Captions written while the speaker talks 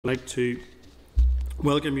I'd like to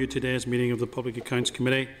welcome you to today's meeting of the Public Accounts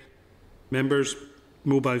Committee. Members,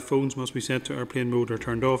 mobile phones must be set to airplane mode or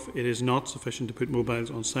turned off. It is not sufficient to put mobiles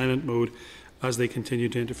on silent mode as they continue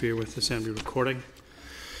to interfere with assembly recording.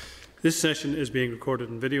 This session is being recorded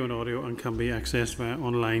in video and audio and can be accessed via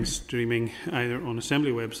online streaming either on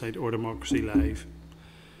Assembly website or Democracy Live.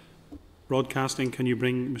 Broadcasting, can you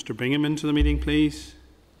bring Mr. Bingham into the meeting, please?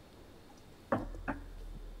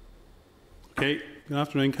 Okay. Good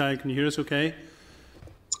afternoon, Kai. Can you hear us okay?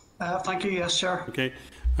 Thank you, yes, sir. Okay.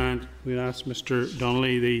 And we'll ask Mr.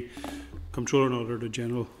 Donnelly, the Comptroller and Auditor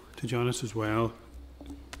General, to join us as well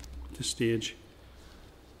at this stage.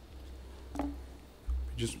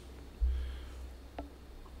 Just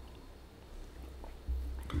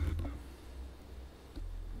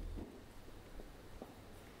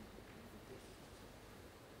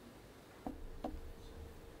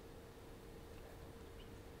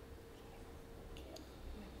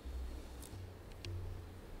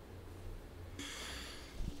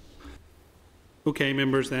okay,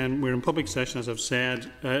 members, then we're in public session, as I've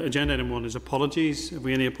said. Agenda item 1 is apologies. Have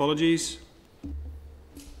we any apologies?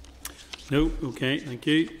 No? Okay, thank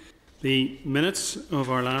you. The minutes of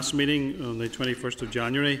our last meeting on the 21st of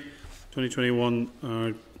January 2021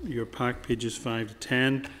 are your pack, pages 5 to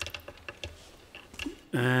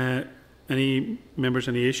 10. Any members,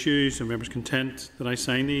 any issues? Are members content that I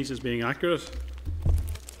sign these as being accurate?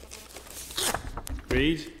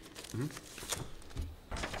 Agreed?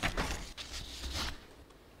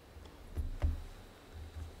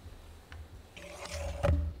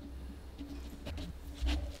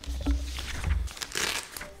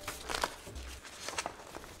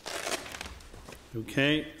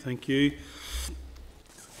 Okay, thank you.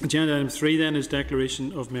 Agenda item 3 then is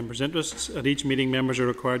declaration of members' interests. At each meeting, members are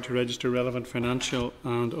required to register relevant financial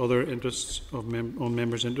and other interests on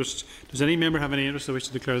members' interests. Does any member have any interest they wish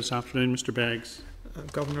to declare this afternoon? Mr. Beggs.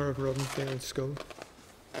 Governor of Rodenfield School.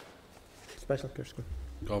 Special Care School.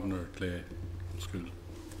 Governor Clay School.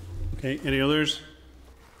 Okay, any others?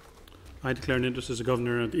 I declare an interest as a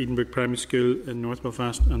governor at Edenbrook Primary School in North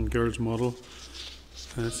Belfast and Girls Model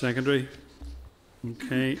Secondary.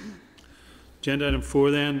 Okay. Agenda item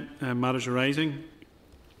 4 then, matters arising.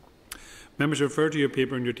 Members refer to your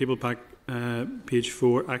paper in your table pack, page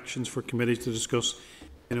 4, actions for committees to discuss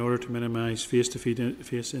in order to minimise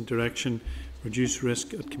face-to-face interaction, reduce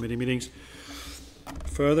risk at committee meetings.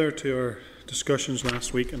 Further to our discussions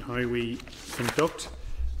last week on how we conduct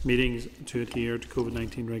meetings to adhere to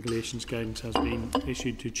COVID-19 regulations, guidance has been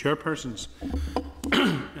issued to chairpersons.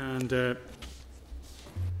 And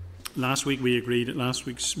last week we agreed at last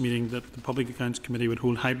week's meeting that the Public Accounts Committee would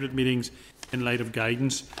hold hybrid meetings in light of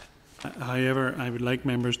guidance. However, I would like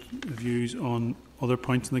members' views on other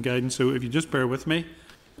points in the guidance. So if you just bear with me,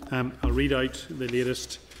 I'll read out the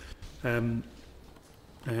latest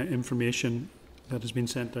information that has been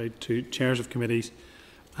sent out to chairs of committees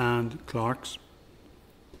and clerks.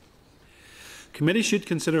 Committees should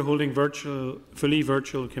consider holding fully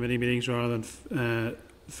virtual committee meetings rather than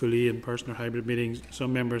fully in-person or hybrid meetings,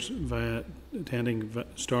 some members via attending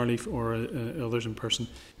Starleaf or others in person.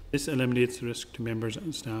 This eliminates the risk to members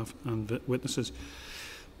and staff and witnesses.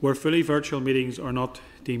 Where fully virtual meetings are not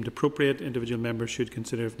deemed appropriate, individual members should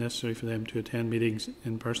consider if necessary for them to attend meetings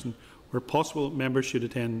in person. Where possible, members should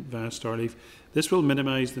attend via Starleaf. This will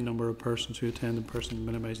minimise the number of persons who attend in person,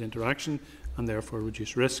 minimise interaction and therefore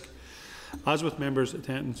reduce risk. As with members'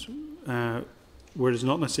 attendance, where it is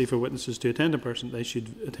not necessary for witnesses to attend in person, they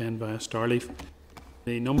should attend via Starleaf.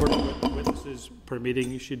 The number of witnesses per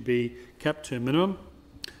meeting should be kept to a minimum.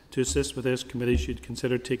 To assist with this, committees should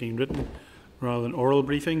consider taking written rather than oral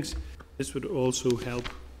briefings. This would also help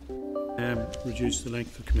reduce the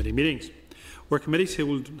length of committee meetings. Where committees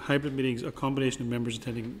hold hybrid meetings, a combination of members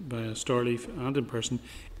attending via Starleaf and in person,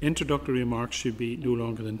 introductory remarks should be no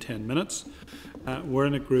longer than 10 minutes. Where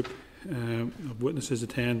in a group of witnesses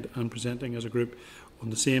attend and presenting as a group on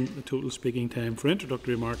the same, the total speaking time for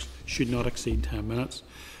introductory remarks should not exceed 10 minutes.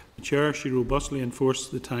 The Chair should robustly enforce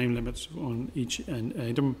the time limits on each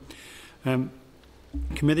item.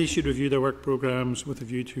 Committees should review their work programmes with a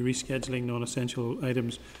view to rescheduling non-essential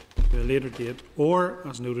items to a later date, or,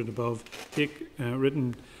 as noted above, take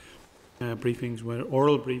written briefings where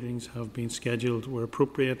oral briefings have been scheduled where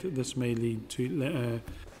appropriate. This may lead to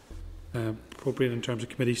appropriate in terms of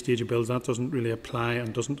committee stage of bills. That doesn't really apply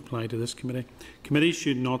and doesn't apply to this committee. Committees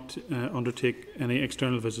should not undertake any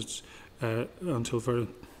external visits until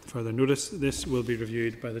further notice. This will be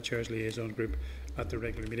reviewed by the Chair's liaison group at the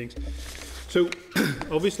regular meetings. So,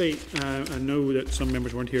 obviously, I know that some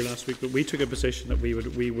members weren't here last week, but we took a position that we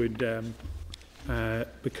would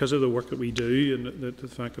because of the work that we do and the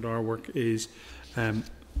fact that our work is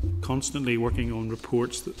constantly working on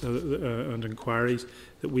reports and inquiries,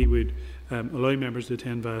 that we would allow members to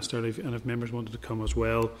attend via Starleaf, and if members wanted to come as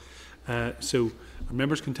well. So are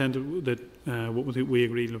members content that what we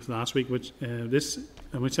agreed with last week, which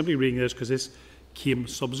I'm simply reading this because this came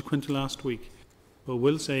subsequent to last week. But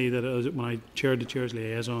we'll say that when I chaired the Chairs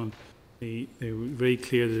Liaison, they were very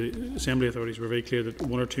clear, the Assembly authorities were very clear that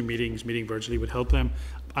 1 or 2 meeting virtually would help them.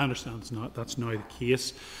 I understand that's now the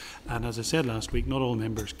case. And as I said last week, not all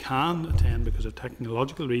members can attend because of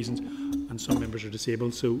technological reasons, and some members are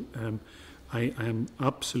disabled. So I am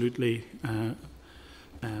absolutely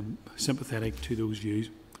sympathetic to those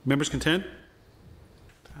views. Members content?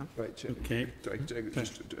 Right, Chair. Okay.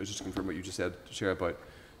 Just to confirm what you just said, Chair, about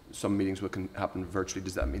some meetings can happen virtually.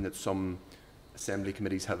 Does that mean that some Assembly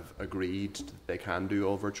committees have agreed that they can do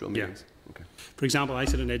all virtual meetings? Yeah. Okay. For example, I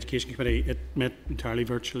sit in the Education Committee. It met entirely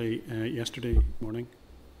virtually yesterday morning.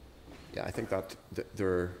 Yeah, I think that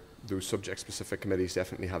those subject-specific committees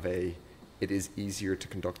definitely have it is easier to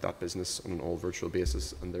conduct that business on an all-virtual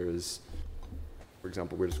basis, and there is, for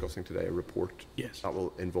example, we're discussing today a report that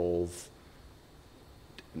will involve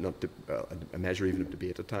a measure even of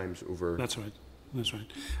debate at times over. That's right. That's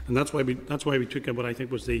right, and that's why we took what I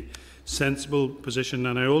think was the sensible position.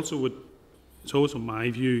 And it's also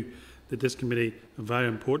my view that this committee, a very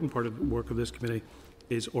important part of the work of this committee,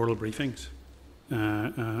 is oral briefings,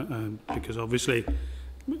 because obviously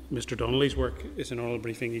Mr. Donnelly's work is an oral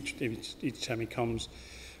briefing each time he comes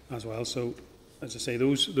as well. So, as I say,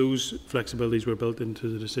 those flexibilities were built into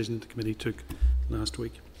the decision that the committee took last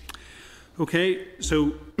week. Okay,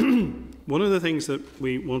 so one of the things that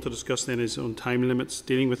we want to discuss then is on time limits,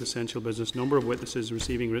 dealing with essential business, number of witnesses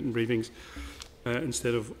receiving written briefings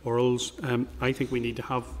instead of orals. I think we need to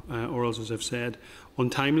have orals, as I've said. On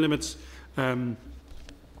time limits, our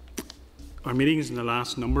meetings in the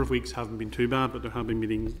last number of weeks haven't been too bad, but there have been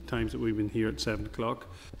meeting times that we've been here at 7 o'clock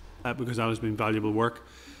because that has been valuable work.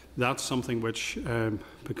 That's something which,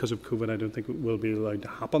 because of COVID, I don't think will be allowed to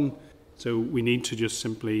happen. So we need to just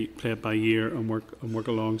simply play it by ear and work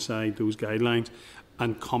alongside those guidelines.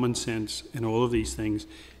 And common sense in all of these things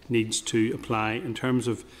needs to apply. In terms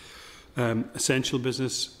of essential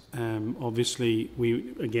business, obviously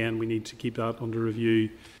we need to keep that under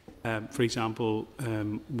review. For example,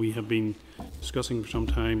 we have been discussing for some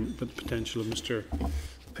time the potential of Mr.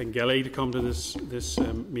 Pengelly to come to this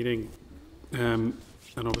meeting, and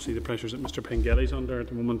obviously the pressures that Mr. Pengelly is under at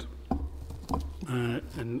the moment.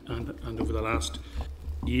 And over the last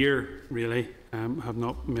year, really, have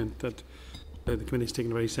not meant that the committee has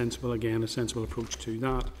taken a sensible approach to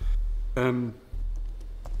that. And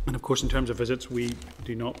of course, in terms of visits, we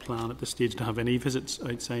do not plan at this stage to have any visits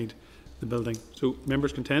outside the building. So,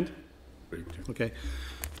 members content? Okay.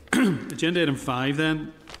 Agenda item 5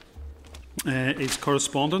 then is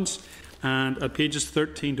correspondence, and at pages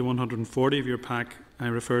 13 to 140 of your pack, I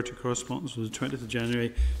refer to correspondence of the 20th of January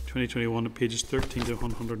 2021 at pages 13 to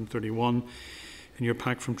 131 in your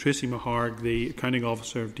pack from Tracy Maharg, the Accounting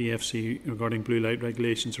Officer of DFC, regarding blue light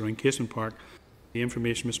regulations around Casement Park. The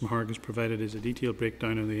information Ms Maharg has provided is a detailed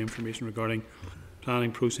breakdown of the information regarding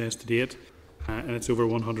planning process to date, and it's over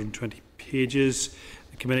 120 pages.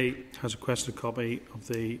 The committee has requested a copy of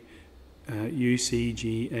the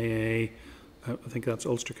UCGAA, I think that's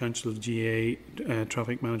Ulster Council GA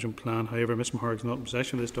Traffic Management Plan. However, Ms Maharg is not in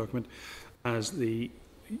possession of this document, as the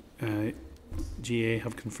GA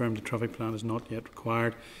have confirmed the traffic plan is not yet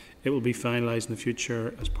required. It will be finalised in the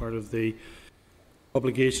future as part of the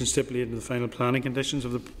obligation stipulated in the final planning conditions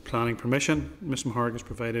of the planning permission. Ms Maharg has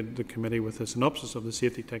provided the committee with a synopsis of the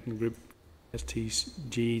Safety Technical Group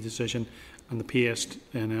STG decision and the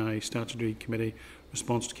PSNI Statutory Committee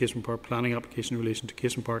response to Casement Park planning application in relation to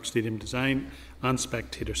Casement Park stadium design and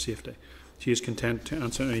spectator safety. She is content to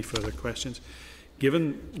answer any further questions.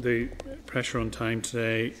 Given the pressure on time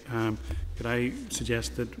today, could I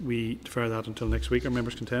suggest that we defer that until next week? Are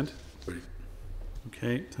members content?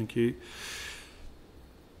 Okay, thank you.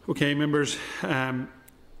 Okay, members,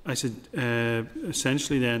 I said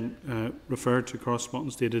essentially then refer to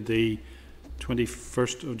correspondence dated the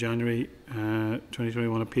 21st of January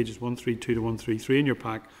 2021 at pages 132 to 133 in your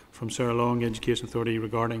pack from Sarah Long, Education Authority,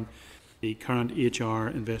 regarding the current HR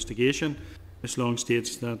investigation. Ms Long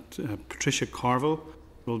states that Patricia Carville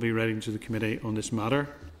will be writing to the committee on this matter.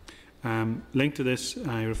 Linked to this,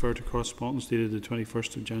 I refer to correspondence dated the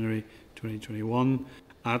 21st of January 2021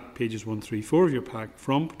 at pages 134 of your pack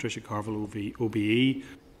from Patricia Carville, OBE,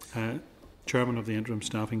 Chairman of the Interim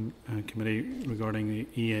Staffing Committee, regarding the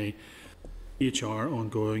EA HR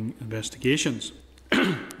ongoing investigations.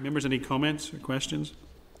 Members, any comments or questions?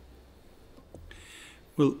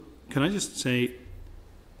 Well, can I just say,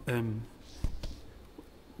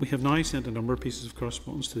 we have now sent a number of pieces of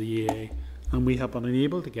correspondence to the EA, and we have been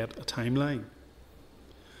unable to get a timeline,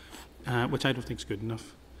 which I don't think is good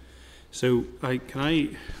enough. So,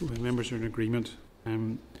 when members are in agreement,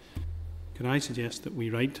 can I suggest that we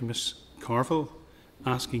write to Miss Carville,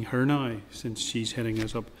 asking her now, since she's heading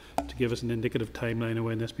us up, to give us an indicative timeline of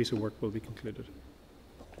when this piece of work will be concluded.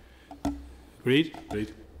 Agreed?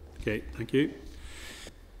 Agreed. Okay, thank you.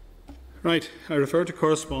 Right, I refer to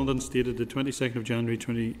correspondence dated the 22nd of January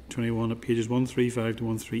 2021 at pages 135 to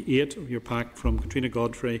 138 of your pack from Katrina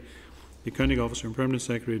Godfrey, the Accounting Officer and Permanent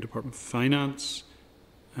Secretary of the Department of Finance,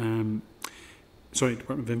 Department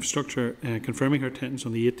of Infrastructure, confirming her attendance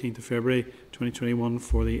on the 18th of February 2021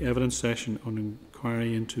 for the evidence session on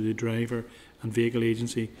inquiry into the Driver and Vehicle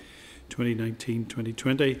Agency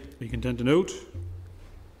 2019-2020. Are you content to note?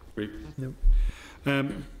 Agreed. No.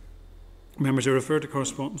 Members, I refer to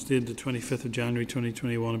correspondence dated the 25th of January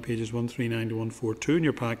 2021 on pages 139 to 142 in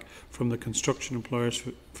your pack from the Construction Employers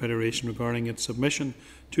Federation regarding its submission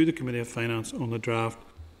to the Committee of Finance on the draft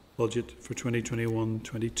budget for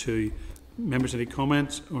 2021-22. Members, any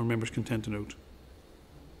comments, or members content to note?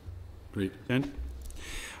 Agreed. Content?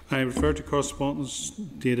 I refer to correspondence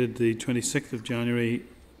dated the 26th of January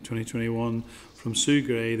 2021 from Sue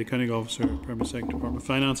Gray, the Accounting Officer, Permanent Secretary, Department of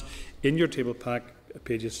Finance, in your table pack,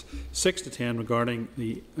 pages 6 to 10, regarding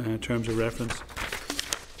the terms of reference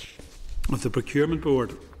of the Procurement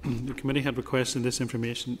Board. The committee had requested this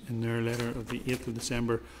information in their letter of the 8th of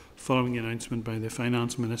December, following the announcement by the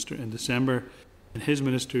Finance Minister in December in his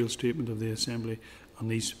ministerial statement of the Assembly on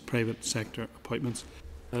these private sector appointments.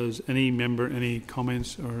 Has any member any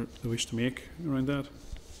comments or they wish to make around that?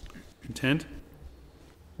 Content?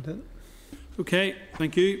 Content. Okay,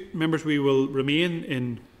 thank you. Members, we will remain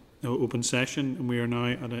in open session, and we are now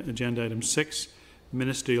at agenda item 6,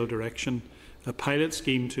 Ministerial Direction, a pilot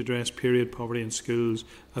scheme to address period poverty in schools,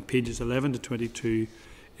 at pages 11 to 22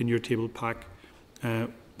 in your table pack.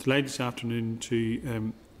 Delighted this afternoon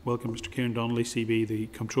to welcome Mr. Kieran Donnelly, CB, the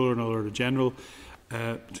Comptroller and Auditor General,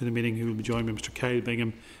 to the meeting, who will be joined by Mr. Kyle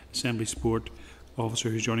Bingham, Assembly Sport Officer,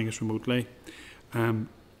 who is joining us remotely. I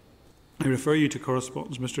refer you to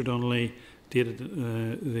correspondence Mr. Donnelly dated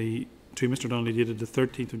the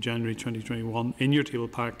 13th of January 2021 in your table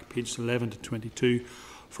pack, pages 11 to 22,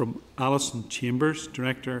 from Alison Chambers,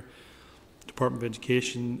 Director, Department of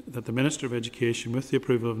Education, that the Minister of Education, with the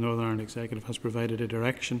approval of Northern Ireland Executive, has provided a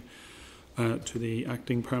direction to the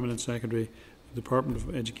Acting Permanent Secretary, the Department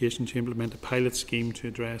of Education, to implement a pilot scheme to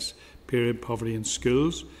address period poverty in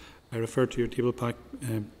schools. I refer to your table pack,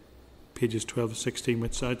 pages 12 to 16,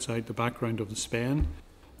 which is outside the background of the SPEN.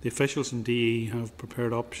 The officials in DE have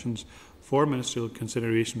prepared options for ministerial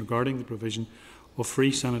consideration regarding the provision of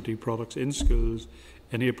free sanitary products in schools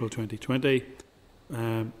in April 2020,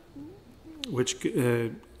 which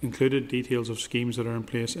included details of schemes that are in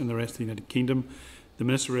place in the rest of the United Kingdom. The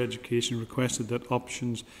Minister of Education requested that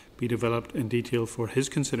options be developed in detail for his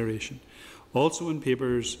consideration. Also in the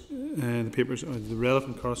papers are the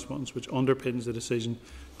relevant correspondence which underpins the decision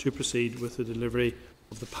to proceed with the delivery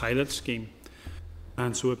of the pilot scheme.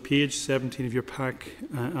 And so at page 17 of your pack,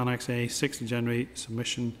 Annex A, 6th of January,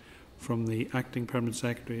 submission from the Acting Permanent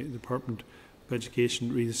Secretary, Department of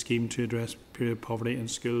Education, read the scheme to address period poverty in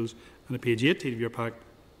schools. And at page 18 of your pack,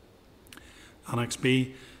 Annex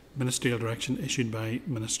B, Ministerial Direction issued by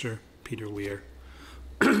Minister Peter Weir.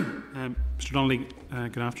 Mr. Donnelly,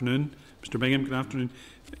 good afternoon. Mr. Bingham, good afternoon.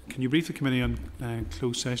 Can you brief the committee on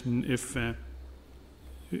closed session if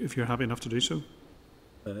you're happy enough to do so?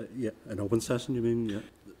 Yeah, an open session, you mean? Yeah.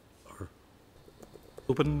 Or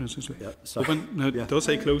open? Is this yeah, sorry. Open? No, it does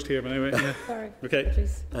say closed here, but anyway. Yeah. Sorry. Okay.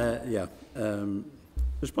 Yeah.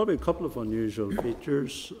 There's probably a couple of unusual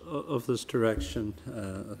features of this direction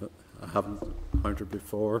I haven't encountered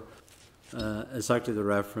before. It's actually the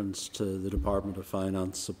reference to the Department of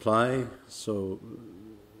Finance supply. So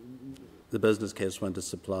the business case went to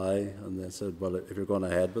supply, and they said, well, if you're going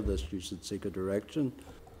ahead with this, you should seek a direction.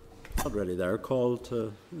 Not really their call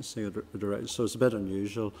to seek a direction, so it's a bit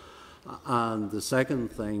unusual. And the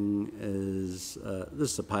second thing is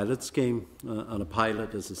this is a pilot scheme, and a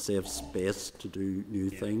pilot is a safe space to do new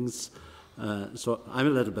things. So I'm a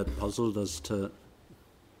little bit puzzled as to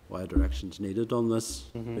why a direction's needed on this,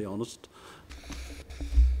 to be honest.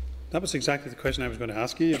 That was exactly the question I was going to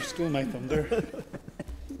ask you. You've stolen my thunder.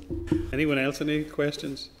 Anyone else any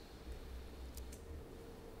questions?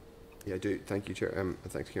 Yeah, I do. Thank you, Chair.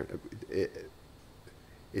 Thanks, Kieran.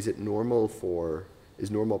 Is normal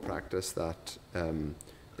practice that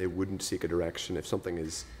they wouldn't seek a direction if something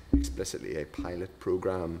is explicitly a pilot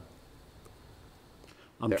program.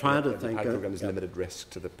 I'm trying to The think. pilot program is limited risk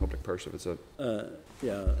to the public purse if it's a.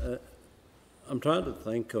 I'm trying to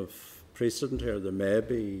think of precedent here. There may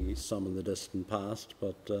be some in the distant past,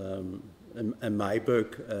 but in my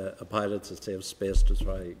book, a pilot's a safe space to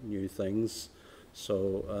try new things.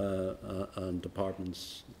 So, and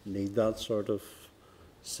departments need that sort of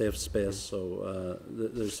safe space. So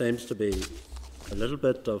there seems to be a little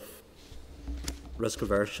bit of risk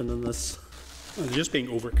aversion in this. Well, they're just being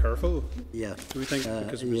over careful. Yeah. Do we think?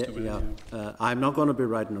 Because of Mr. Wynne, I'm not going to be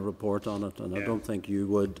writing a report on it, and I Yeah. don't think you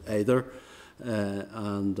would either.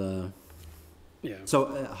 Yeah.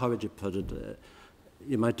 So, how would you put it?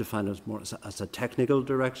 You might define it more as a technical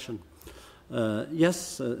direction.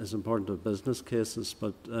 Yes, it's important to business cases,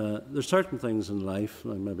 but there's certain things in life,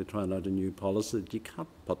 like maybe trying out a new policy, that you can't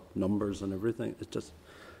put numbers and everything. It's just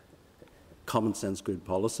common sense, good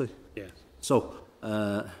policy. Yes. So,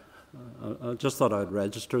 I just thought I'd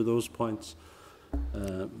register those points.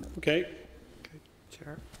 Okay.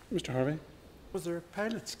 Chair, Mr. Harvey. Was there a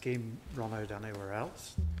pilot scheme run out anywhere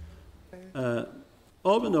else?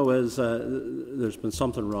 All we know is there's been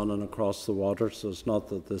something running across the water, so it's not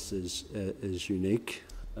that this is unique.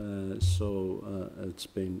 It's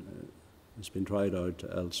been tried out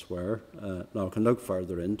elsewhere. Now I can look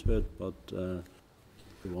further into it, but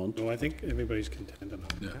if you want. No, I think everybody's content on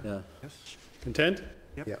that. Yeah. Yes. Content?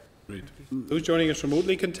 Yep. Yeah. Great. Those joining us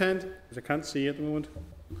remotely content? Because I can't see you at the moment.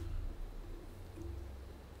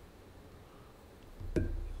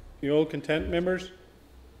 You all content, members?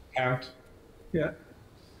 Yeah.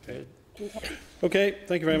 Okay. Okay,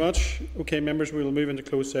 thank you very much. Okay, members, we will move into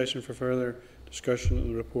closed session for further discussion on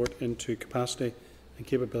the report into capacity and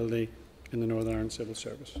capability in the Northern Ireland Civil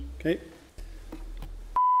Service. Okay.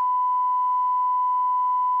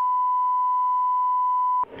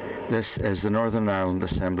 This is the Northern Ireland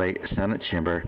Assembly Senate Chamber.